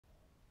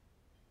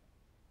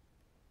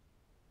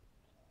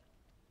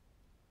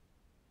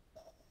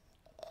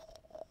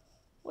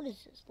What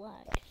is this lag?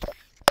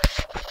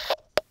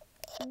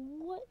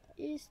 What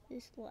is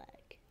this lag?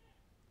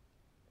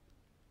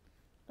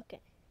 Okay.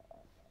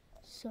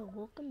 So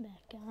welcome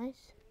back,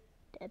 guys,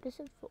 to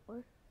episode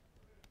 4.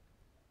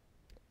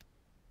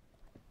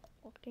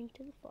 Walking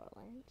to the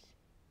FarLands.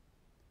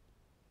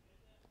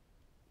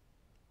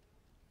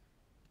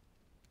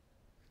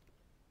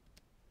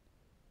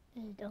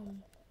 And the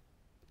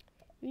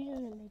reason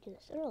I'm making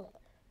this earlier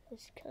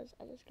is because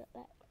I just got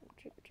back from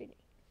trick-or-treating.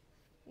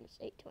 And it's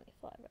 8:25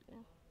 right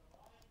now.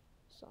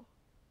 So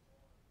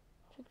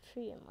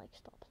trick-or-treating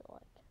stops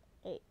at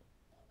 8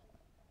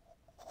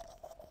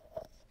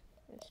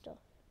 and stuff.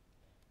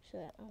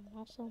 So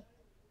also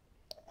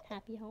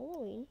happy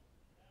Halloween,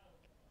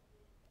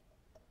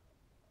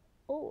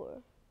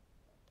 or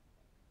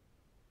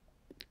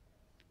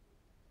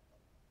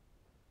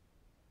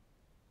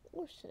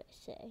should I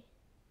say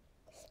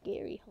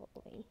scary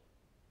Halloween?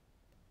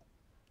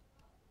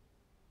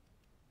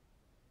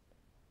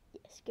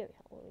 Yeah, scary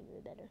Halloween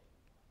would be better.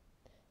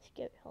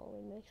 Scary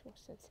Halloween makes more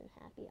sense than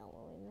happy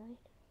Halloween, right?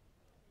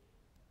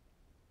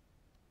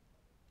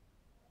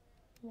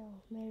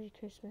 No, Merry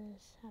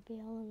Christmas, Happy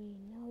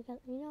Halloween. No, we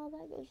got,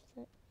 that goes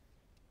with it.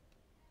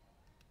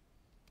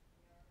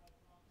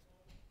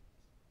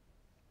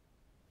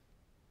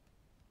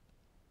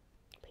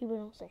 People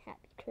don't say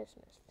Happy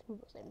Christmas.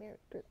 People say Merry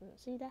Christmas.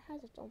 See, that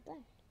has its own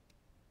thing.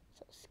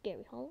 So,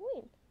 scary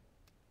Halloween.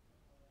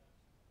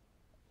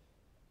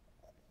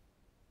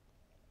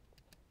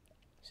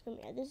 So,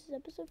 yeah, this is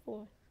episode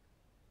 4.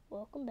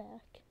 Welcome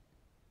back.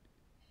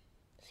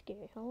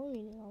 Scary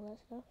Halloween and all that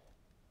stuff.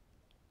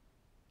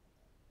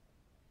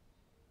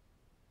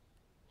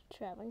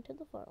 Traveling to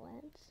the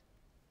FarLands.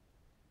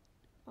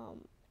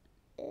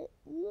 It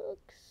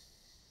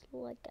looks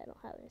like I don't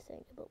have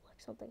anything about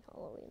something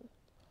Halloween.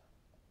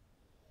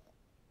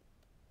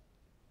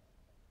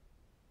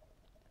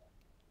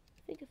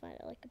 If we could find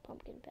a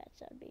pumpkin patch,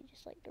 that would be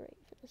just great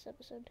for this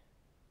episode.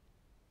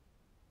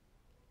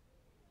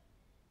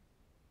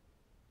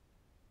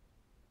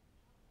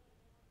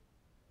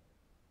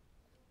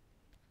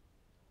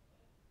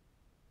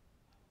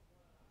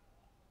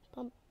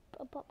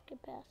 A pumpkin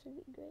patch would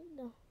be great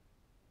though.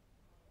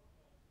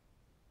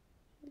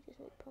 We just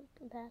need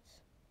pumpkin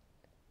patch.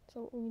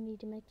 So we need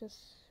to make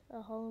this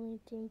a Halloween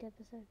themed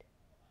episode.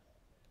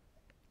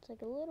 It's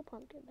like a little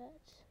pumpkin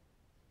patch.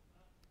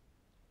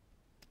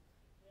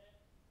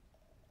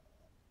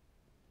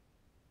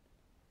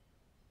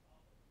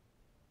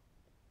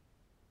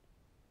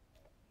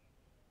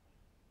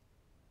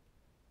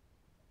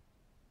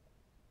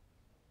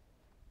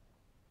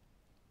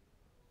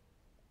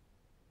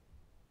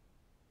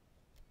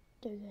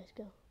 There you guys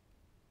go.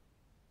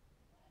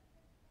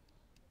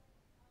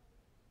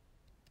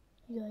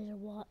 You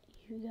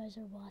guys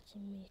are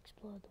watching me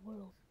explore the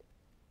world.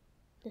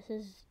 This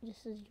is your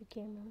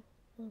camera.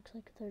 It looks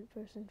like a third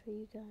person for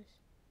you guys.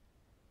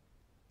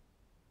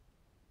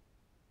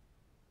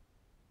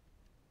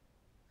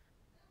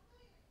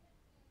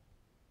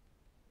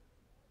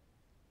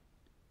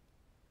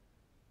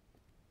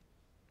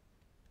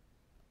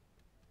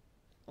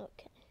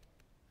 Okay.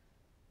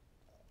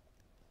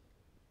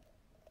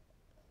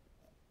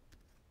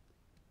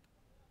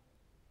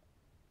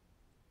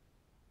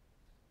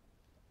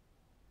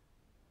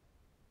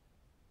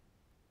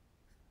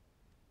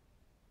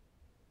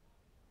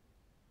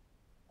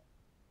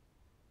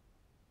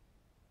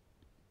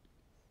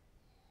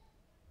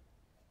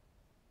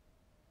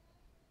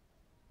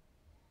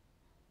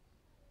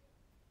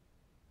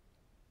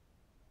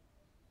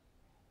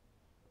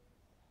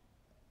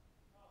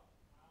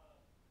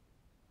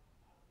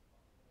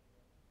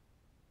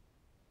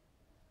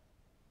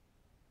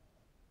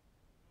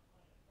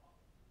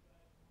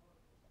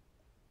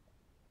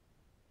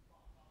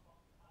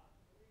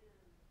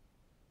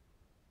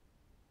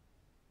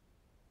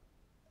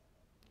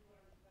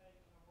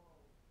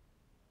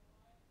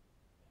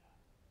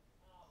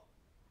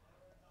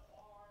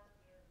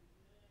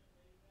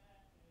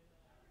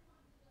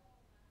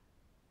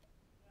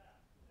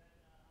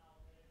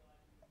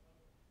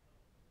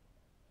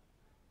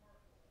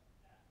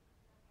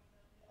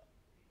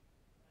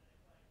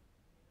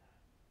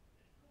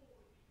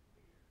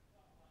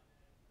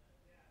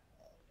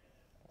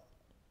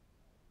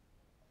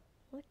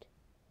 What?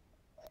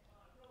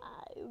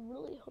 I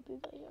really hope you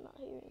guys are not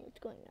hearing what's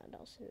going on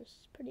downstairs.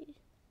 It's pretty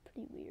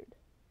weird.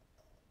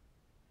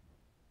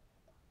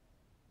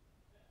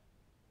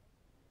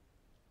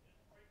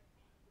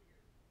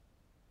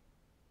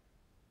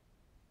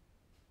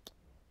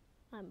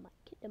 I might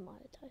get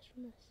demonetized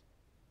from this.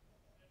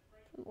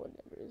 From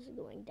whatever is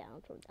going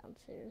down from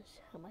downstairs.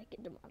 I might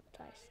get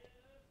demonetized.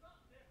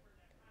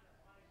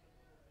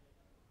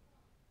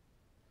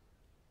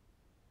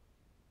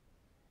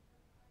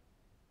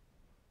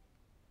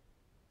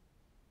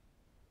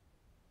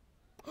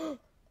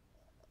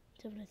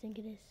 Is that what I think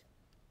it is?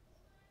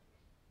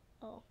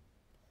 Oh.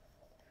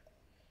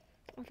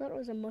 I thought it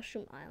was a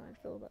mushroom island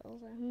filled, but I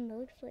was like, it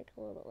looks like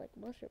a little bit like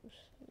mushrooms.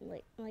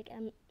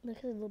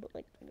 Looks a little bit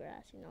like the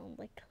grass,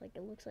 Like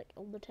it looks like a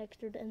little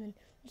textured, and then,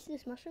 you see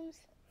these mushrooms?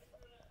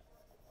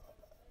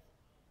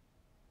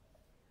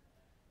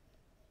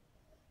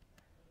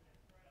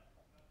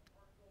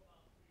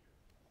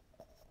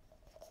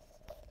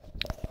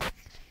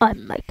 I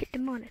might get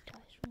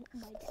demonetized from what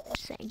my dad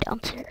is saying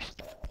downstairs.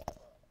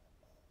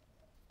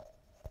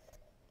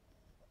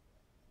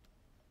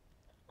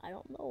 I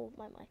don't know if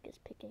my mic is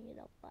picking it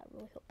up. I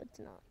really hope it's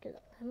not, because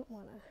I don't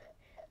wanna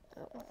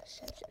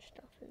censor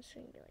stuff. It's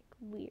gonna be like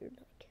weird.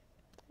 Like,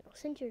 you know,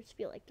 censors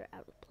feel like they're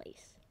out of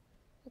place.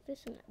 Like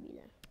this should not be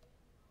there.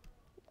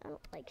 I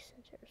don't like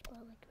censors, but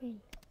like, I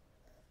mean,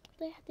 if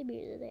they have to be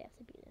there, they have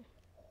to be there.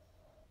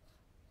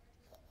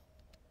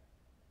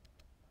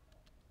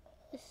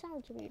 It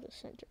sounds weird to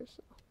censor,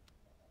 so.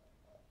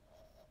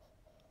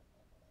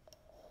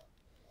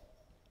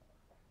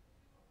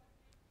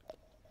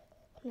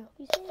 No, if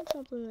he's saying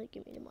something that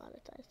can be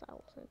demonetized, I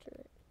will censor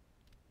it.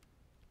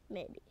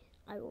 Maybe.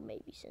 I will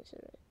maybe censor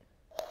it.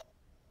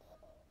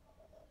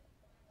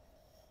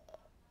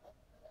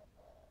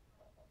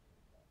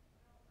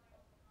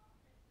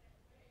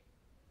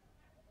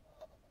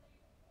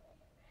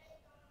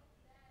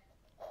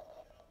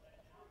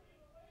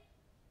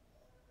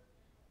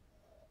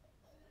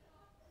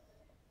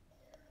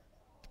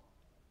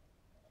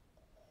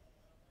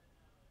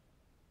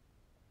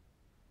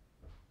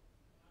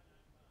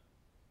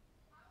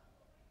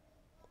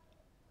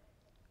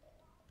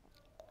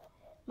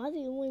 Am I the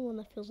only one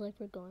that feels like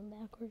we're going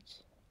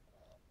backwards?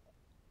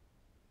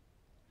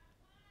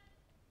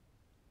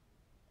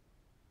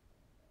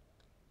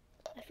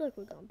 I feel like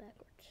we're going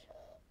backwards.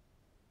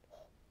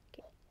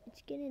 Okay,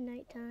 it's getting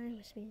nighttime,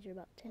 which means we're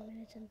about 10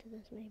 minutes into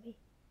this, maybe.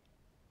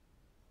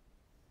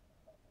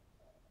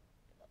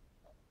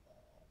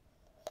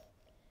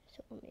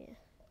 So, yeah.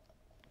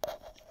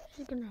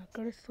 Just gonna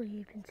go to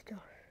sleep and stuff.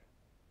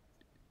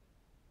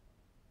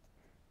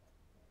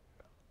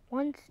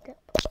 One step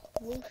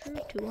closer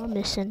to our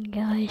mission,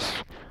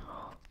 guys.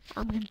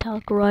 I'm gonna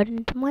talk right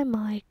into my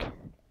mic.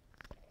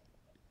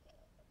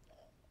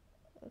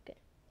 Okay.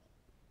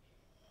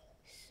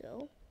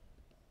 So,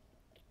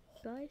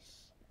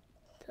 guys,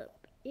 that's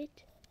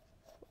it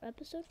for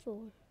episode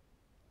 4.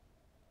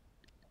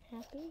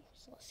 Happy,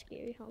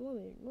 scary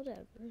Halloween,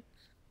 whatever. And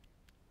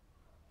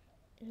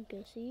I'm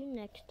gonna see you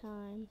next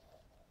time.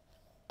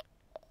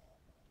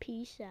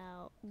 Peace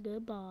out.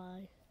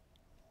 Goodbye.